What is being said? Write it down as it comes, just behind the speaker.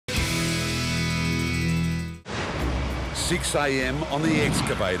6 a.m. on the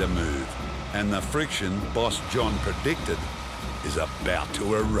excavator move, and the friction boss Jon predicted is about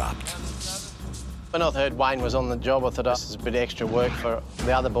to erupt. When I heard Wayne was on the job, I thought this is a bit of extra work for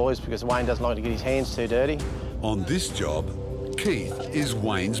the other boys because Wayne doesn't like to get his hands too dirty. On this job, Keith is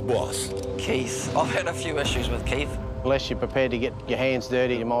Wayne's boss. Keith. I've had a few issues with Keith. Unless you're prepared to get your hands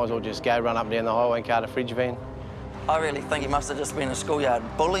dirty, you might as well just go run up and down the highway and cart a fridge van. I really think he must have just been a schoolyard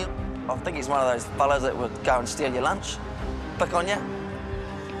bully. I think he's one of those fellas that would go and steal your lunch, pick on you.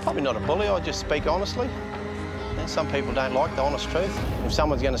 Probably not a bully, I just speak honestly. And some people don't like the honest truth. If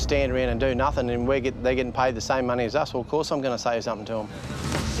someone's going to stand around and do nothing and they're getting paid the same money as us, well, of course I'm going to say something to them.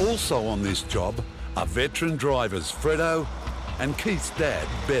 Also on this job are veteran drivers Fredo and Keith's dad,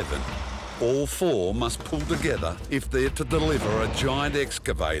 Bevan. All four must pull together if they're to deliver a giant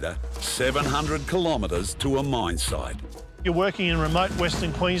excavator 700 kilometres to a mine site. You're working in remote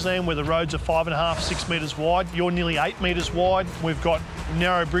Western Queensland where the roads are 5.5, 6 metres wide. You're nearly 8 metres wide. We've got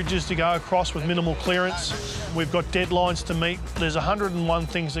narrow bridges to go across with minimal clearance. We've got deadlines to meet. There's 101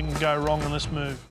 things that can go wrong on this move.